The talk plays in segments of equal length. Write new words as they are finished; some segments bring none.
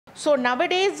So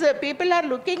nowadays people are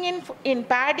looking in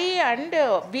paddy and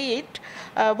wheat,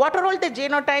 what are all the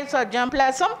genotypes or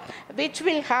germplasm which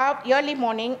will have early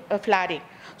morning flowering.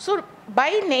 So by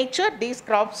nature, these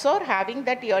crops are having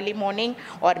that early morning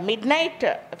or midnight,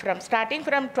 starting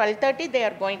from 12:30, they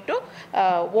are going to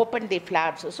open the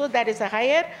flowers. So there is a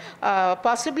higher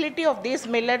possibility of these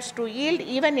millets to yield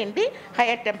even in the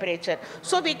higher temperature.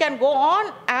 So we can go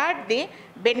on add the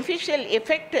beneficial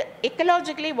effect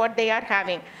ecologically what they are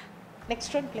having.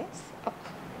 Next one, please.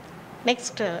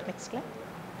 Next slide.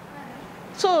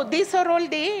 So these are all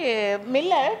the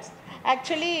millets.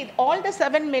 Actually, all the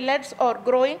 7 millets are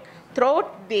growing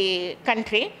throughout the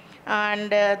country. And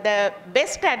the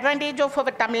best advantage of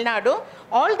our Tamil Nadu,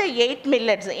 all the 8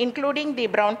 millets, including the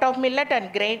brown top millet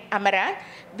and grain amaranth,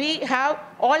 we have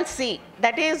all C.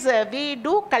 That is, we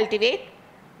do cultivate,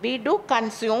 we do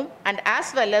consume, and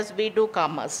as well as we do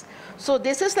commerce. So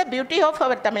this is the beauty of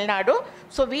our Tamil Nadu.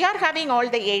 So we are having all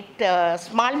the 8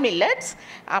 small millets,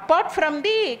 apart from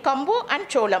the Kambu and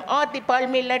Cholam, or the pearl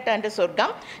millet and the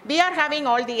sorghum. We are having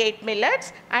all the 8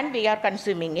 millets and we are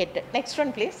consuming it. Next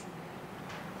one, please.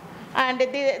 And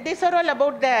these are all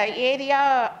about the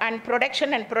area and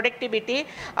production and productivity.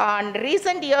 And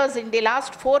recent years, in the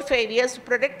last 4-5 years,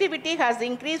 productivity has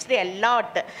increased a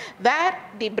lot, where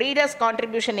the breeder's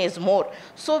contribution is more.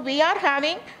 So we are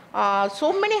having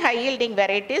so many high yielding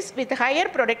varieties with higher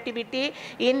productivity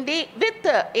with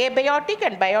abiotic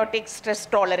and biotic stress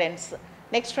tolerance.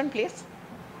 Next one, please.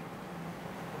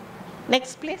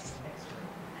 Next, please.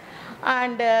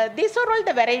 And these are all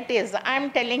the varieties I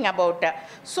am telling about.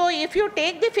 So if you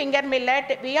take the finger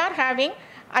millet, we are having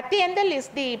Athiyandal is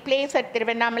the place at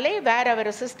Thiruvannamalai where our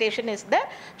research station is there.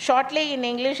 Shortly in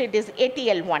English it is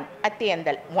ATL1,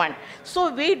 Athiyandal 1.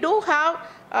 So we do have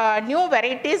new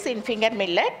varieties in finger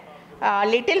millet,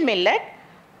 little millet,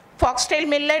 foxtail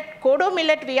millet, kodo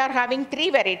millet, we are having 3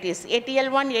 varieties,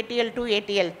 ATL1, ATL2,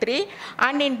 ATL3.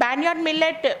 And in barnyard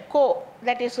millet,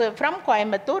 that is from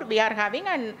Coimbatore, we are having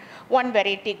one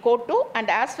variety, Ko2, and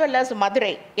as well as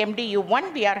Madurai,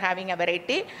 MDU1, we are having a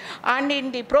variety. And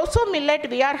in the Proso millet,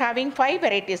 we are having 5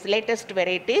 varieties, latest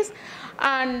varieties.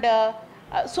 And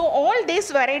so all these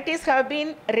varieties have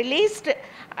been released.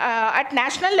 At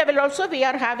national level also, we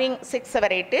are having 6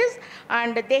 varieties,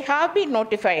 and they have been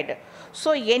notified.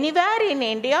 So anywhere in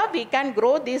India, we can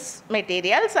grow these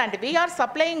materials, and we are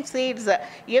supplying seeds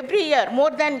every year.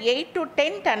 More than 8 to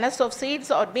 10 tons of seeds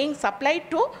are being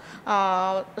supplied to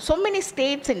so many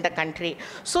states in the country.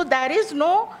 So there is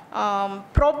no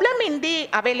problem in the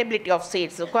availability of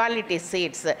seeds, quality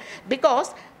seeds,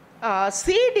 because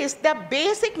seed is the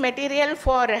basic material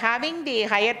for having the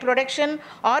higher production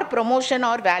or promotion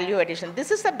or value addition.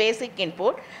 This is the basic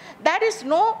input. There is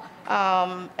no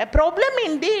a problem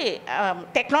in the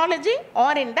technology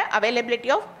or in the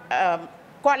availability of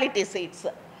quality seeds.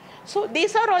 So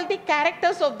these are all the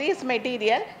characters of this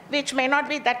material which may not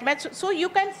be that much. So you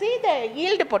can see the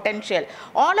yield potential.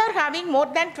 All are having more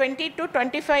than 20 to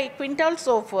 25 quintals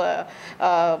of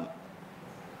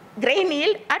grain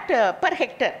yield at per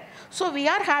hectare. So we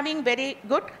are having very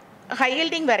good high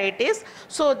yielding varieties.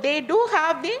 So they do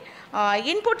have the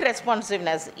input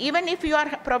responsiveness. Even if you are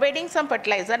providing some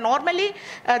fertilizer, normally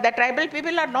the tribal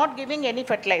people are not giving any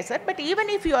fertilizer, but even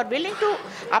if you are willing to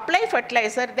apply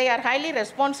fertilizer, they are highly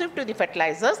responsive to the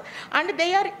fertilizers, and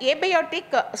they are abiotic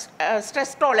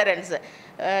stress tolerance.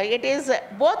 It is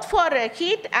both for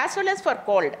heat as well as for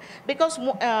cold, because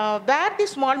where the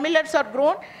small millets are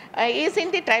grown is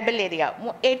in the tribal area.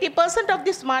 80% of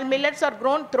the small millets are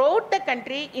grown throughout the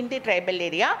country in the tribal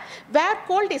area, where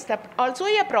cold is also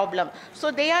a problem. So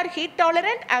they are heat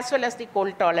tolerant as well as the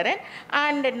cold tolerant,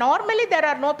 and normally there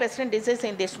are no pest and disease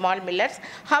in the small millets.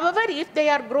 However, if they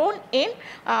are grown in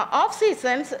off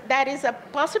seasons, there is a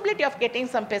possibility of getting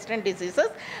some pest and diseases,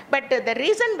 but the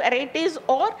recent varieties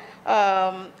are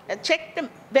checked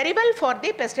very well for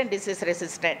the pest and disease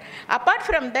resistant. Apart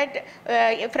from that,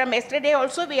 from yesterday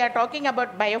also we are talking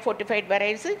about biofortified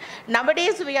varieties.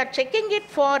 Nowadays we are checking it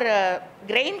for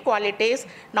grain qualities,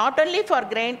 not only for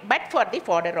grain but for the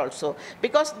fodder also,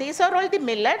 because these are all the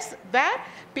millets where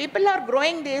people are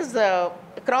growing these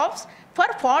crops for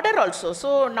fodder also.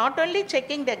 So not only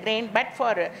checking the grain, but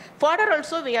for fodder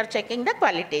also we are checking the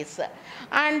qualities.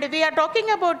 And we are talking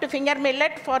about finger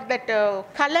millet for that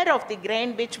color of the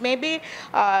grain, which may be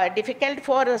difficult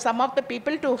for some of the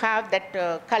people to have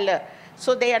that color.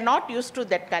 So they are not used to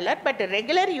that color, but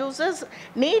regular users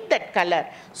need that color.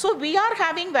 So we are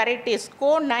having varieties,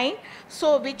 CoE9,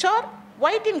 so which are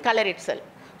white in color itself.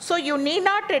 So you need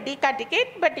not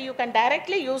decorticate, but you can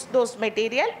directly use those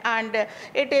material, and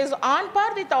it is on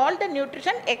par with all the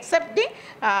nutrition except the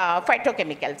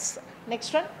phytochemicals.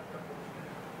 Next one.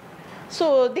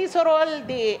 So these are all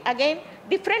the, again,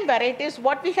 different varieties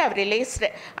what we have released,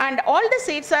 and all the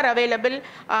seeds are available,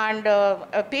 and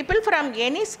people from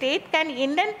any state can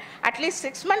indent at least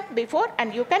 6 months before,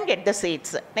 and you can get the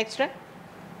seeds. Next one.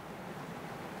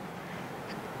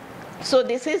 So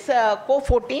this is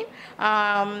Co14.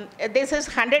 This is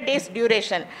 100 days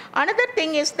duration. Another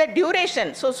thing is the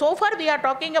duration. So far we are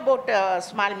talking about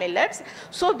small millets.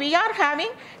 So we are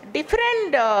having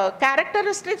different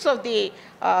characteristics of the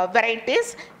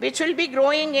varieties which will be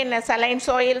growing in saline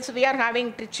soils. We are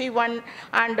having Trichy one,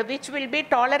 and which will be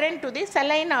tolerant to the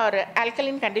saline or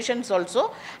alkaline conditions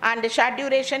also, and short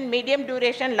duration, medium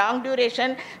duration, long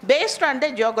duration based on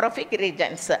the geographic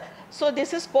regions. So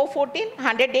this is Co14,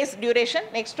 100 days duration.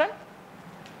 Next one.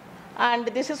 And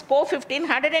this is Co15,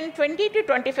 120 to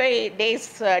 25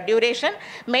 days duration,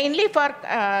 mainly for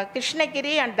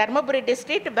Krishnagiri and Dharmaburi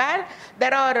district, where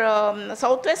there are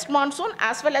southwest monsoon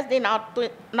as well as the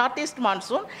northeast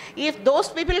monsoon. If those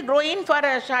people grow in for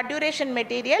a short duration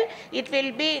material, it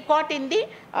will be caught in the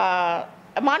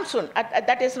monsoon,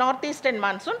 that is northeastern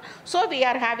monsoon. So we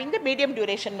are having the medium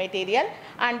duration material,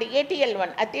 and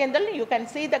ATL1, Athiyandal, you can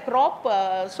see the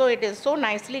crop, so it is so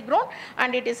nicely grown,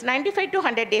 and it is 95 to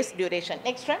 100 days duration.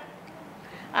 Next one.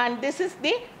 And this is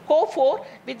the Co4,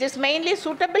 which is mainly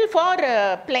suitable for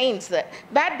plains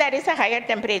where there is a higher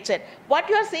temperature. What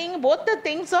you are seeing, both the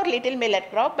things are little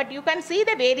millet crop, but you can see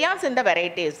the variance in the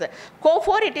varieties.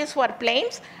 Co4, it is for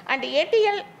plains, and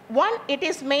ATL1, it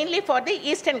is mainly for the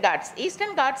Eastern Ghats.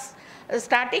 Eastern Ghats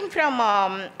starting from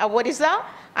Odisha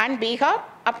and Bihar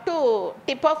up to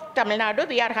tip of Tamil Nadu,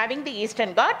 we are having the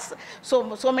Eastern Ghats.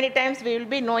 So many times we will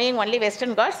be knowing only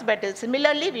Western Ghats, but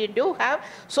similarly we do have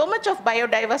so much of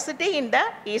biodiversity in the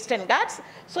Eastern Ghats.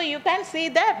 So you can see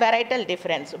the varietal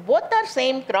difference. Both are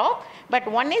same crop, but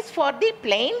one is for the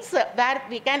plains where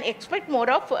we can expect more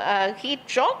of heat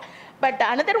shock, but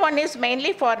another one is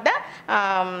mainly for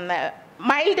the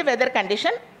mild weather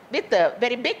condition with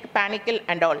very big panicle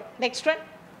and all. Next one.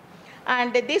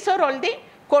 And these are all the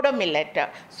Kodo millet.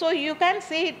 So you can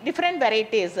see different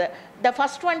varieties. The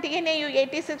first one, TNAU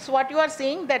 86, what you are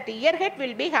seeing, that earhead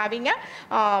will be having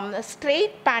a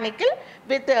straight panicle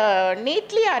with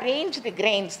neatly arranged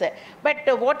grains.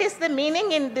 But what is the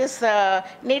meaning in this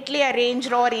neatly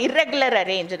arranged or irregular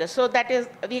arranged? So that is,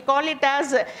 we call it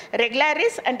as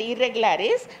regularis and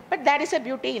irregularis, but there is a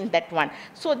beauty in that one.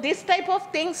 So this type of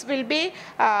things will be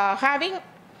having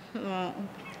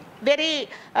very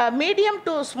medium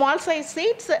to small size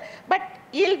seeds, but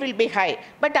yield will be high.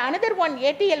 But another one,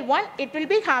 ATL1, it will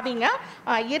be having a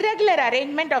irregular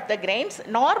arrangement of the grains.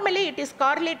 Normally it is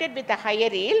correlated with a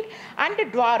higher yield and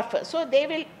dwarf. So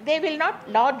they will not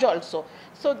large also.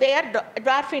 So they are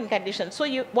dwarf in condition. So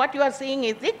what you are seeing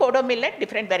is the Kodo millet,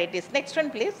 different varieties. Next one,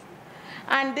 please.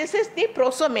 And this is the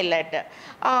Proso millet.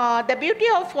 The beauty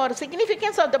of or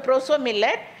significance of the Proso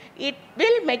millet, it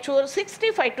will mature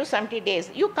 65 to 70 days.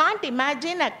 You can't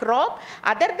imagine a crop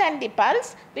other than the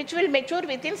pulse which will mature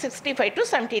within 65 to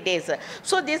 70 days.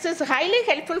 So this is highly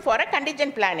helpful for a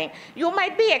contingent planning. You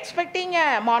might be expecting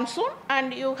a monsoon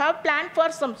and you have planned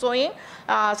for some sowing,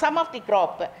 some of the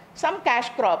crop, some cash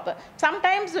crop.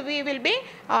 Sometimes we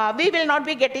will not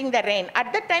be getting the rain.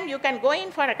 At that time you can go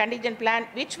in for a contingent plan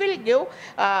which will give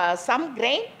some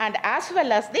grain and as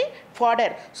well as the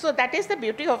fodder. So that is the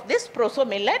beauty of this Proso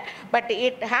millet, but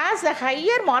it has a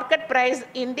higher market price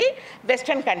in the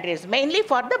western countries, mainly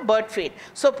for the bird feed.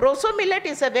 So Proso millet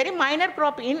is a very minor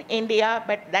crop in India,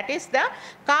 but that is the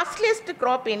costliest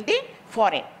crop in the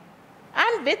foreign,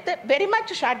 and with very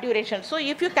much short duration. So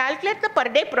if you calculate the per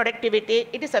day productivity,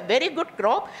 it is a very good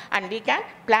crop and we can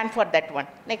plan for that one.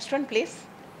 Next one, please.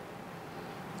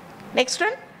 Next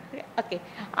one. Okay.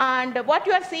 And what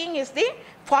you are seeing is the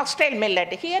foxtail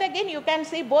millet. Here again you can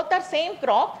see both are same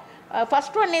crop.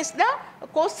 First one is the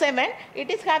Co7.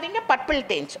 It is having a purple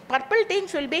tinge. Purple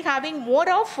tinge will be having more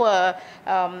of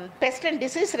pest and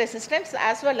disease resistance,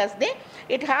 as well as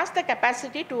it has the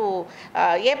capacity to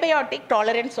abiotic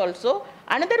tolerance also.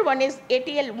 Another one is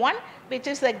ATL1, which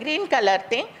is a green color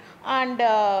thing, and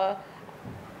there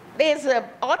is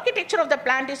architecture of the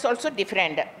plant is also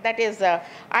different. That is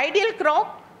ideal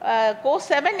crop.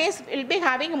 Co7 will be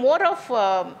having more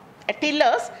of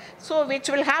tillers, so which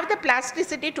will have the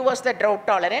plasticity towards the drought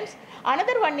tolerance.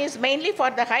 Another one is mainly for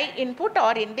the high input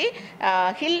or in the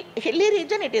hilly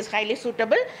region. It is highly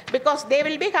suitable because they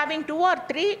will be having 2 or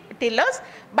 3 tillers,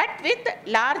 but with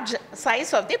large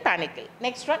size of the panicle.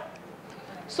 Next one.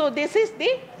 So this is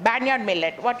the barnyard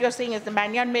millet. What you're seeing is the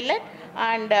barnyard millet,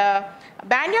 and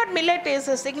barnyard millet is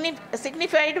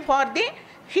signified for the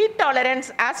heat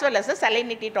tolerance as well as the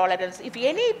salinity tolerance. If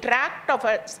any tract of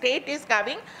a state is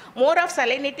having more of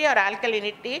salinity or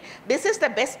alkalinity, this is the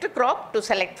best crop to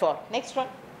select for. Next one.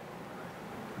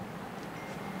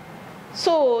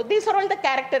 So these are all the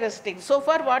characteristics. So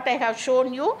far what I have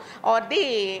shown you are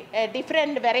the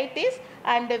different varieties,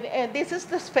 and this is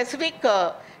the specific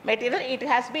material. It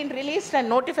has been released and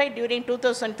notified during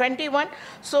 2021.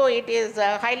 So it is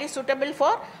highly suitable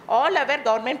for all our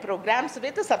government programs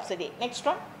with subsidy. Next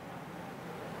one.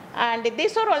 And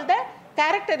these are all the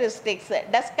characteristics,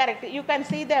 dust character. You can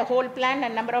see the whole plant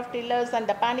and number of tillers and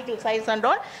the panicle size and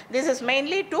all. This is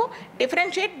mainly to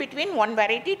differentiate between one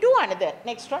variety to another.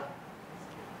 Next one.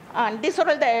 And this are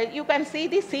all the, you can see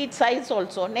the seed size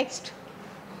also. Next.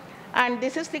 And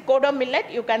this is the Kodo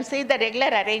millet. You can see the regular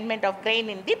arrangement of grain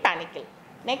in the panicle.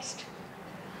 Next.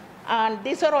 And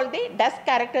these are all the dust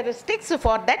characteristics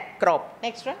for that crop.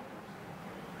 Next one.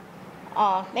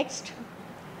 Next.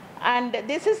 And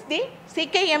this is the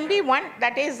CKMB1,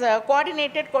 that is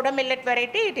coordinated Kodo millet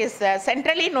variety. It is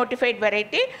centrally notified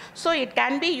variety. So it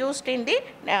can be used in the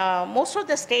most of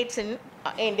the states in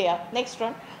India. Next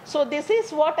one. So this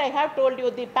is what I have told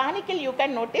you. The panicle, you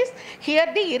can notice here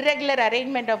the irregular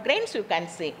arrangement of grains you can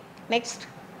see. Next.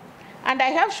 And I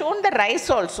have shown the rice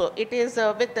also. It is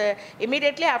with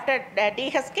immediately after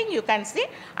dehusking you can see.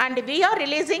 And we are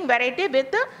releasing variety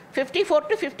with 54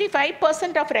 to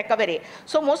 55% of recovery.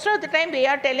 So most of the time we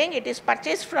are telling it is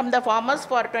purchased from the farmers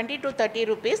for 20 to 30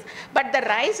 rupees. But the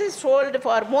rice is sold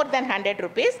for more than 100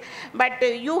 rupees. But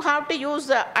you have to use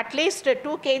at least 2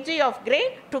 kg of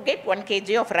grain to get 1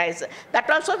 kg of rice. That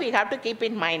also we have to keep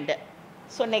in mind.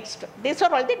 So next, these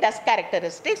are all the dust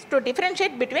characteristics to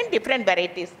differentiate between different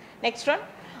varieties. Next one,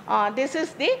 this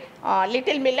is the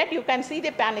little millet. You can see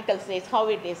the panicle size, how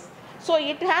it is. So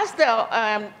it has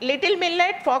the little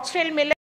millet, foxtail millet,